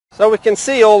So we can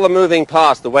see all the moving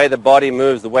parts, the way the body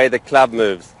moves, the way the club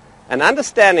moves. And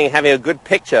understanding, having a good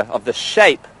picture of the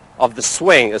shape of the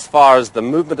swing as far as the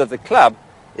movement of the club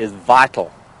is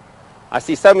vital. I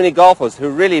see so many golfers who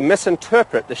really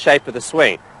misinterpret the shape of the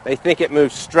swing. They think it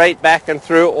moves straight back and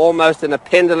through, almost in a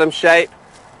pendulum shape.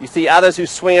 You see others who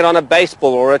swing it on a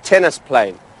baseball or a tennis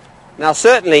plane. Now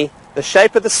certainly the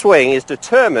shape of the swing is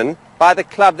determined by the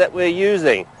club that we're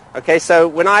using. Okay, so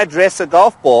when I address a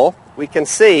golf ball, we can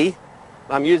see,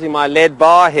 I'm using my lead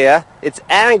bar here, it's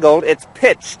angled, it's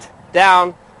pitched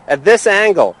down at this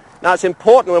angle. Now it's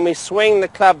important when we swing the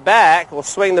club back or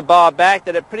swing the bar back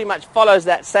that it pretty much follows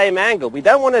that same angle. We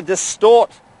don't want to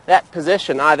distort that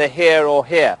position either here or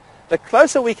here. The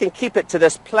closer we can keep it to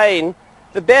this plane,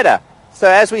 the better. So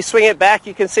as we swing it back,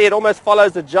 you can see it almost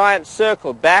follows a giant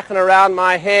circle, back and around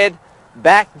my head,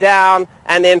 back down,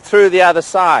 and then through the other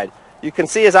side. You can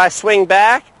see as I swing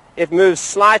back, it moves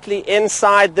slightly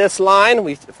inside this line.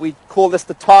 If we call this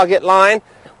the target line,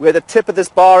 where the tip of this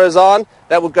bar is on,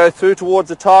 that will go through towards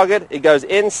the target. It goes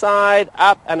inside,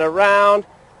 up and around,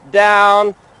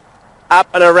 down, up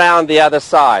and around the other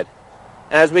side.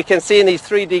 As we can see in these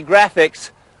 3D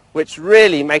graphics, which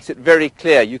really makes it very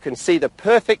clear, you can see the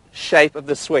perfect shape of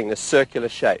the swing, the circular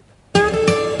shape.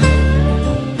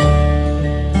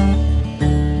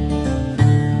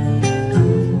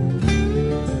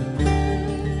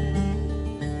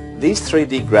 These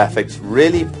 3D graphics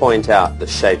really point out the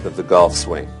shape of the golf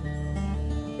swing.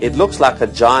 It looks like a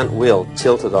giant wheel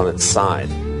tilted on its side.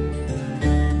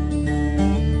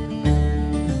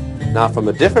 Now from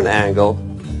a different angle,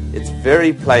 it's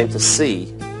very plain to see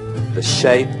the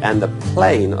shape and the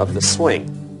plane of the swing.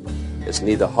 It's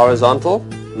neither horizontal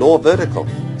nor vertical,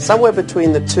 somewhere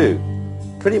between the two,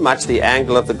 pretty much the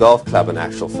angle of the golf club in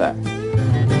actual fact.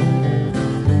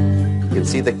 You can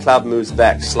see the club moves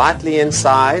back slightly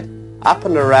inside, up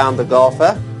and around the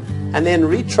golfer, and then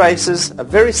retraces a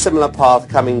very similar path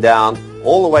coming down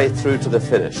all the way through to the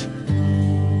finish.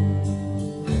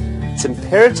 It's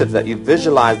imperative that you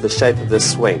visualize the shape of this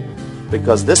swing,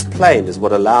 because this plane is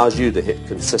what allows you to hit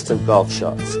consistent golf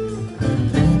shots.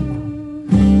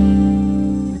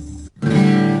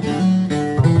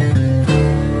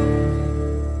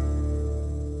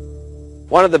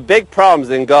 One of the big problems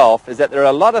in golf is that there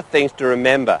are a lot of things to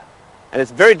remember, and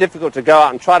it's very difficult to go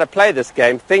out and try to play this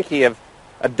game thinking of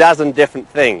a dozen different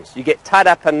things. You get tied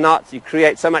up in knots, you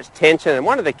create so much tension, and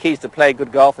one of the keys to play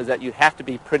good golf is that you have to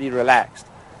be pretty relaxed.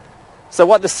 So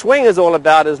what the swing is all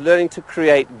about is learning to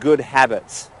create good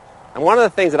habits. And one of the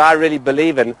things that I really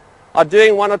believe in are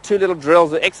doing one or two little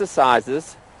drills or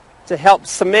exercises to help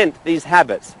cement these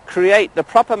habits, create the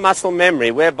proper muscle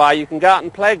memory whereby you can go out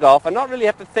and play golf and not really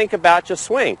have to think about your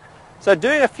swing. So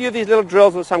doing a few of these little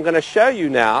drills, which I'm going to show you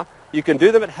now, you can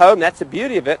do them at home, that's the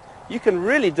beauty of it. You can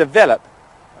really develop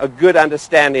a good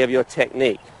understanding of your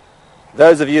technique.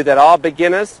 Those of you that are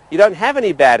beginners, you don't have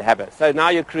any bad habits, so now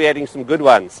you're creating some good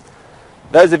ones.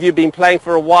 Those of you who've been playing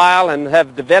for a while and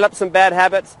have developed some bad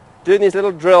habits, doing these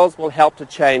little drills will help to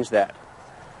change that.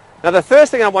 Now the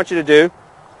first thing I want you to do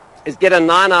is get a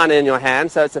 9-iron in your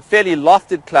hand, so it's a fairly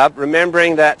lofted club,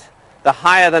 remembering that the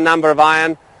higher the number of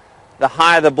iron, the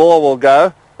higher the ball will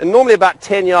go, and normally about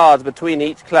 10 yards between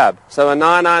each club. So a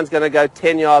 9-iron is going to go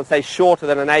 10 yards, say, shorter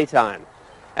than an 8-iron.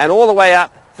 And all the way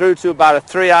up through to about a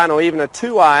 3-iron or even a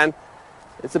 2-iron,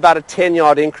 it's about a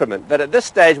 10-yard increment. But at this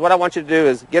stage, what I want you to do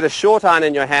is get a short iron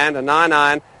in your hand, a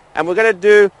 9-iron, and we're going to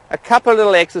do a couple of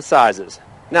little exercises.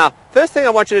 Now, first thing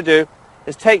I want you to do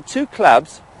is take two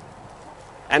clubs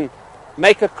and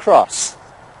make a cross.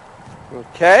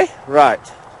 Okay, right.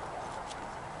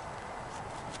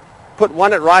 Put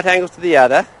one at right angles to the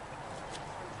other.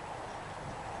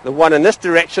 The one in this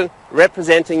direction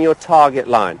representing your target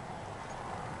line.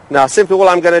 Now, simply all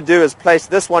I'm going to do is place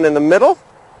this one in the middle.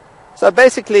 So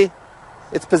basically,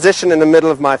 it's positioned in the middle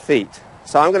of my feet.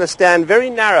 So I'm going to stand very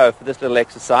narrow for this little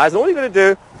exercise. And all you're going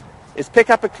to do is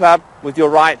pick up a club with your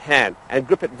right hand and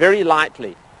grip it very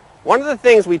lightly. One of the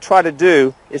things we try to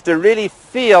do is to really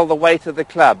feel the weight of the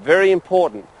club. Very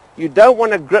important. You don't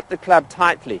want to grip the club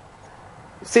tightly.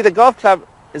 See, the golf club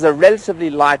is a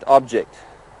relatively light object.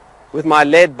 With my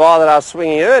lead bar that I was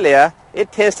swinging earlier,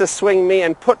 it tends to swing me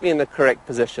and put me in the correct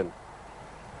position.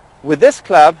 With this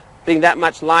club being that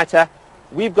much lighter,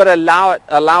 we've got to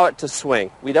allow it to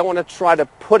swing. We don't want to try to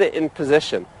put it in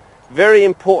position. Very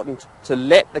important to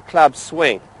let the club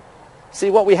swing.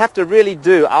 See, what we have to really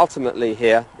do ultimately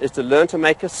here is to learn to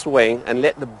make a swing and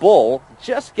let the ball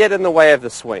just get in the way of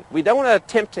the swing. We don't want to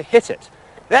attempt to hit it.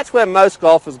 That's where most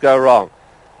golfers go wrong.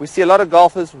 We see a lot of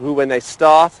golfers who, when they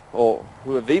start, or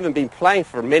who have even been playing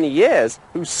for many years,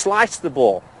 who slice the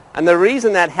ball. And the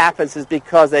reason that happens is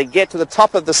because they get to the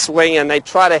top of the swing and they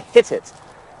try to hit it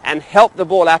and help the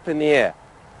ball up in the air.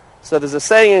 So there's a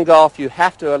saying in golf, you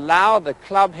have to allow the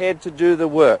club head to do the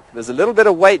work. There's a little bit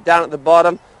of weight down at the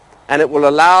bottom, and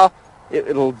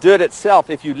it'll do it itself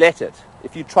if you let it.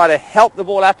 If you try to help the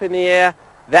ball up in the air,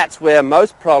 that's where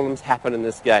most problems happen in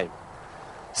this game.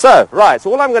 So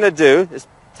all I'm going to do is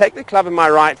take the club in my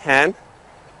right hand,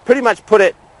 pretty much put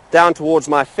it down towards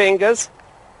my fingers,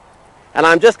 and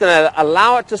I'm just going to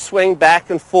allow it to swing back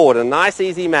and forward in a nice,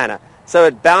 easy manner. So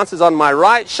it bounces on my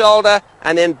right shoulder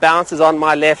and then bounces on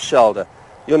my left shoulder.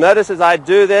 You'll notice as I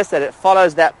do this that it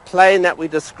follows that plane that we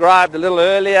described a little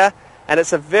earlier, and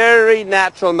it's a very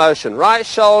natural motion. Right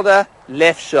shoulder,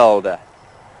 left shoulder.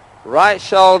 Right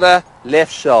shoulder,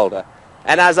 left shoulder.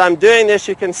 And as I'm doing this,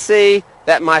 you can see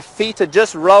that my feet are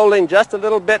just rolling just a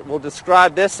little bit. We'll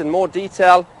describe this in more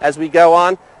detail as we go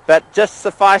on, but just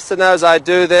suffice to know as I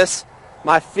do this,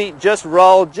 my feet just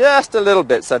roll just a little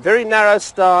bit. So very narrow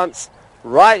stance,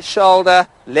 right shoulder,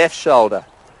 left shoulder.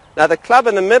 Now the club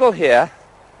in the middle here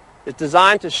is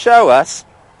designed to show us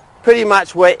pretty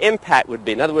much where impact would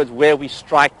be. In other words, where we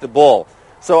strike the ball.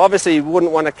 So obviously we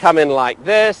wouldn't want to come in like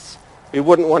this. We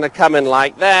wouldn't want to come in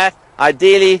like that.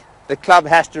 Ideally, the club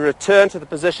has to return to the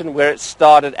position where it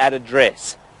started at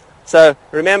address. So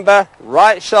remember,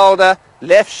 right shoulder,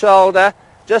 left shoulder.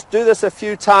 Just do this a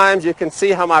few times. You can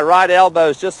see how my right elbow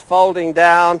is just folding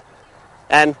down,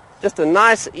 and just a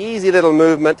nice, easy little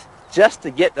movement just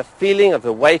to get the feeling of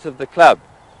the weight of the club.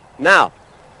 Now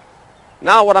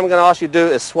what I'm going to ask you to do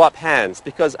is swap hands,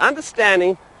 because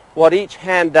understanding what each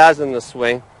hand does in the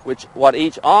swing, what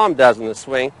each arm does in the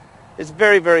swing, is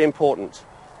very, very important.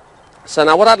 So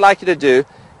now what I'd like you to do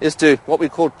is to what we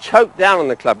call choke down on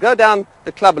the club. Go down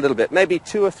the club a little bit, maybe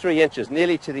 2 or 3 inches,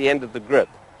 nearly to the end of the grip.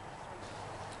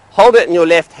 Hold it in your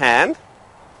left hand,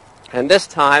 and this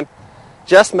time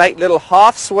just make little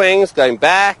half swings going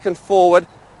back and forward.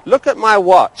 Look at my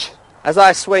watch. As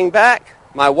I swing back,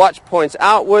 my watch points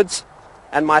outwards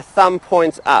and my thumb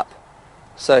points up.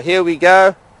 So here we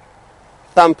go.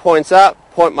 Thumb points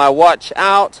up, point my watch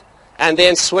out, and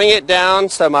then swing it down.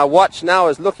 So my watch now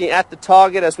is looking at the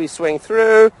target as we swing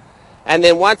through, and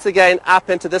then once again up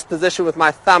into this position with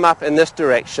my thumb up in this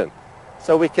direction.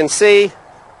 So we can see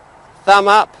thumb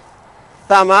up,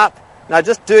 thumb up. Now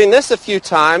just doing this a few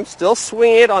times, still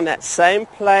swing it on that same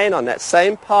plane, on that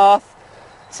same path.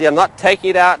 See, I'm not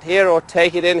taking it out here or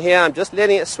take it in here. I'm just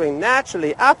letting it swing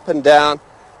naturally up and down,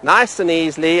 nice and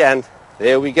easily, and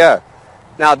there we go.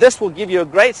 Now this will give you a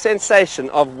great sensation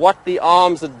of what the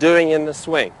arms are doing in the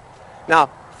swing. Now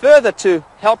further to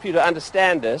help you to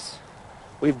understand this,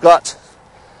 we've got,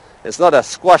 it's not a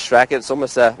squash racket, it's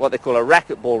almost what they call a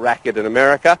racquetball racket in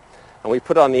America, and we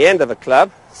put it on the end of a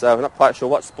club. So I'm not quite sure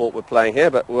what sport we're playing here,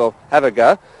 but we'll have a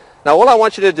go. Now all I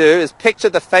want you to do is picture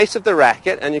the face of the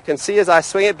racket, and you can see as I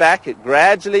swing it back, it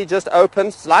gradually just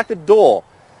opens. It's like a door.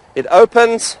 It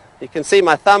opens. You can see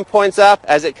my thumb points up.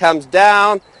 As it comes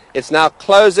down, it's now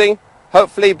closing,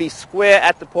 hopefully be square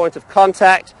at the point of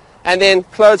contact, and then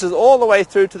closes all the way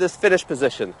through to this finish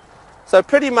position. So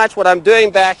pretty much what I'm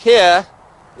doing back here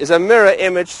is a mirror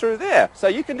image through there. So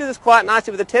you can do this quite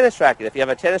nicely with a tennis racket. If you have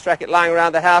a tennis racket lying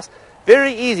around the house,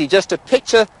 very easy just to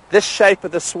picture this shape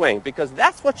of the swing, because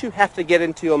that's what you have to get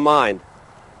into your mind,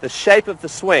 the shape of the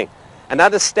swing. And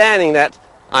understanding that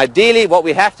ideally what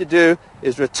we have to do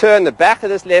is return the back of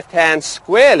this left hand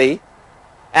squarely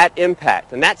at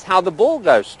impact. And that's how the ball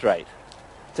goes straight.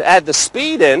 To add the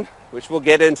speed in, which we'll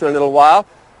get into in a little while,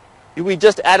 we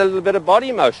just add a little bit of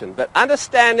body motion. But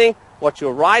understanding what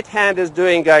your right hand is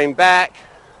doing going back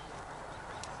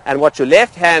and what your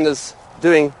left hand is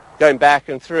doing going back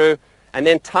and through, and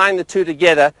then tying the two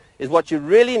together is what you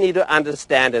really need to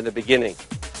understand in the beginning.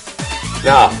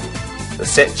 Now, the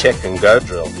set, check and go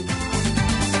drill.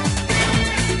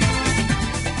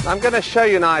 I'm going to show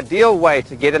you an ideal way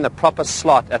to get in the proper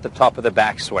slot at the top of the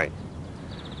backswing.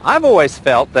 I've always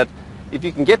felt that if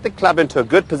you can get the club into a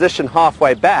good position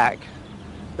halfway back,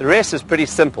 the rest is pretty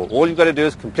simple. All you've got to do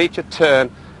is complete your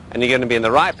turn, and you're going to be in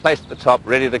the right place at the top,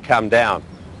 ready to come down.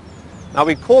 Now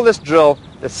we call this drill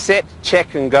the set,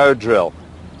 check and go drill.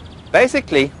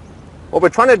 Basically, what we're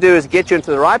trying to do is get you into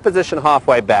the right position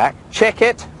halfway back, check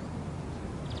it,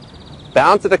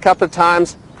 bounce it a couple of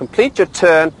times, complete your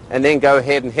turn, and then go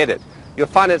ahead and hit it. You'll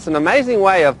find it's an amazing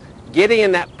way of getting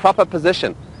in that proper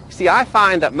position. You see, I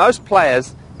find that most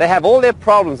players, they have all their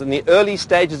problems in the early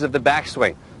stages of the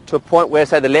backswing to a point where,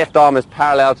 say, the left arm is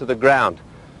parallel to the ground.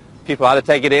 People either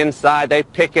take it inside, they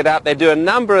pick it up, they do a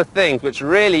number of things which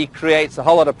really creates a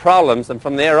whole lot of problems, and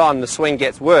from there on the swing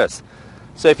gets worse.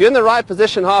 So if you're in the right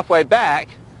position halfway back,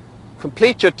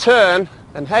 complete your turn,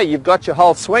 and hey, you've got your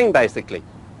whole swing basically.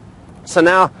 So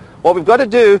now what we've got to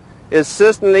do is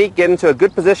certainly get into a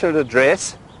good position of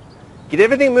address, get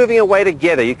everything moving away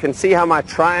together. You can see how my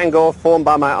triangle formed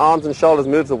by my arms and shoulders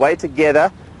moves away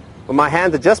together. When my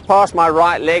hands are just past my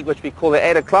right leg, which we call the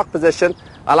 8 o'clock position,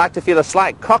 I like to feel a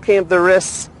slight cocking of the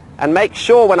wrists and make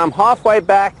sure when I'm halfway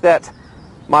back that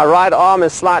my right arm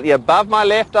is slightly above my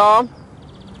left arm.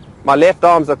 My left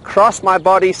arm's across my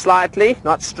body slightly,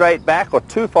 not straight back or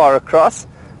too far across,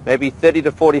 maybe 30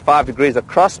 to 45 degrees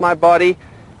across my body,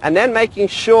 and then making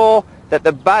sure that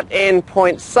the butt end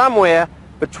points somewhere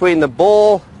between the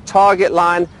ball target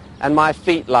line and my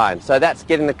feet line. So that's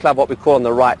getting the club what we call in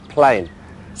the right plane.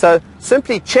 So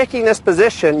simply checking this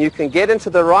position, you can get into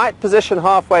the right position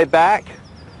halfway back.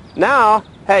 Now,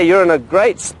 hey, you're in a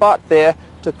great spot there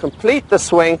to complete the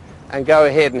swing and go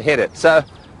ahead and hit it. So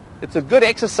it's a good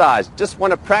exercise. Just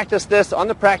want to practice this on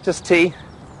the practice tee.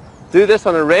 Do this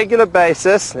on a regular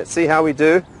basis. Let's see how we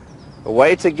do.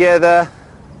 Away together.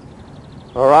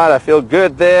 All right, I feel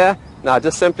good there. Now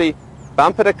just simply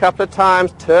bump it a couple of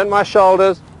times, turn my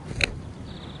shoulders.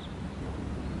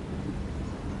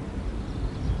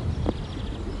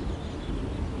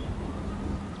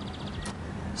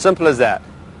 Simple as that.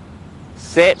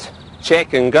 Set,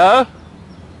 check, and go.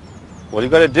 All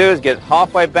you've got to do is get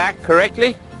halfway back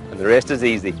correctly, and the rest is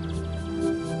easy.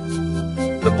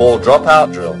 The ball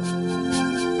dropout drill.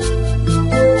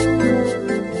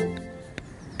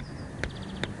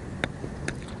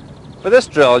 For this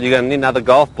drill, you're going to need another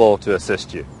golf ball to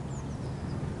assist you.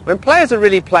 When players are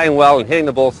really playing well and hitting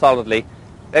the ball solidly,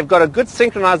 they've got a good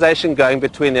synchronization going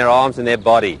between their arms and their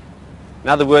body. In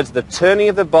other words, the turning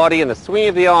of the body and the swing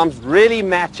of the arms really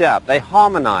match up. They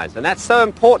harmonize, and that's so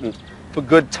important for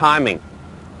good timing.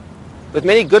 With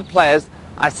many good players,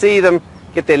 I see them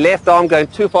get their left arm going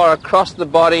too far across the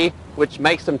body, which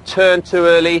makes them turn too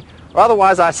early, or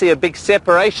otherwise I see a big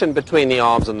separation between the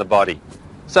arms and the body.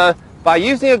 So by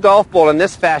using a golf ball in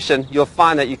this fashion, you'll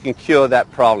find that you can cure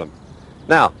that problem.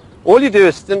 Now, all you do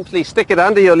is simply stick it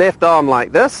under your left arm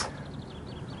like this.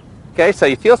 Okay, so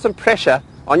you feel some pressure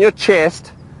on your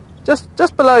chest,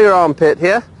 just below your armpit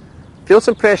here. Feel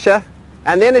some pressure,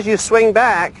 and then as you swing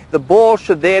back, the ball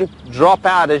should then drop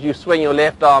out as you swing your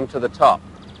left arm to the top.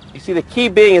 You see, the key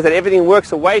being is that everything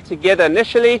works away together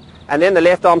initially, and then the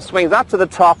left arm swings up to the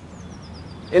top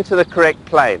into the correct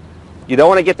plane. You don't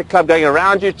want to get the club going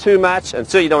around you too much, and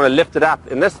so you don't want to lift it up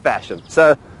in this fashion.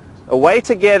 So away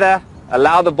together,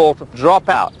 allow the ball to drop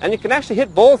out. And you can actually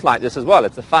hit balls like this as well.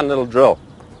 It's a fun little drill.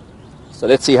 So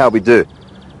let's see how we do.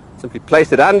 Simply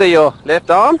place it under your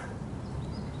left arm.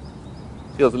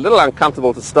 Feels a little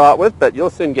uncomfortable to start with, but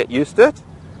you'll soon get used to it.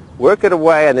 Work it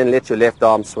away and then let your left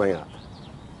arm swing up.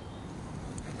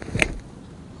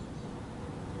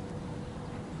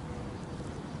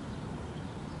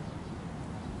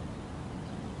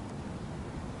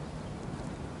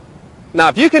 Now,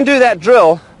 if you can do that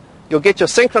drill, you'll get your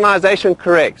synchronization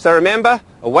correct. So remember,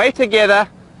 away together,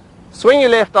 swing your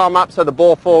left arm up so the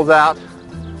ball falls out,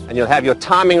 and you'll have your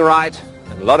timing right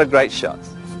and a lot of great shots.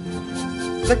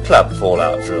 The club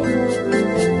fallout drill.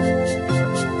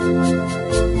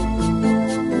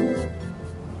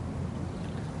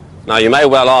 Now, you may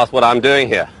well ask what I'm doing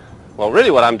here. Well,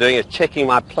 really what I'm doing is checking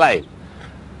my plane.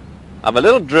 I have a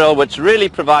little drill which really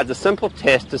provides a simple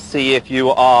test to see if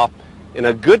you are in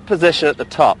a good position at the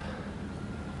top.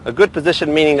 A good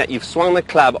position meaning that you've swung the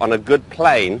club on a good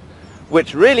plane,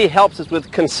 which really helps us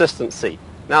with consistency.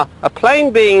 Now, a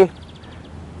plane being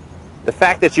the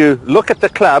fact that you look at the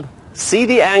club, see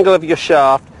the angle of your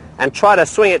shaft, and try to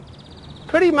swing it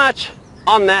pretty much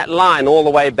on that line all the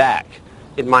way back.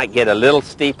 It might get a little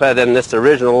steeper than this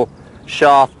original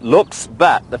shaft looks,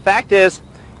 but the fact is,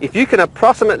 if you can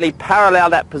approximately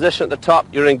parallel that position at the top,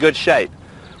 you're in good shape.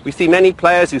 We see many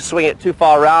players who swing it too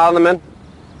far around them and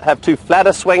have too flat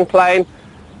a swing plane,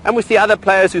 and we see other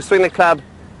players who swing the club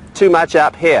too much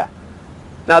up here.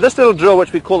 Now, this little drill,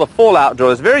 which we call the fallout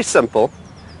drill, is very simple.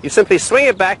 You simply swing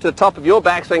it back to the top of your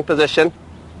backswing position,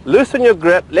 loosen your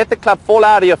grip, let the club fall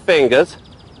out of your fingers,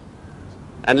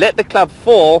 and let the club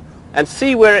fall and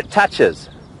see where it touches.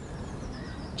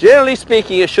 Generally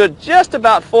speaking, you should just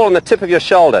about fall on the tip of your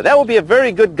shoulder. That will be a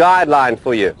very good guideline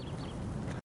for you.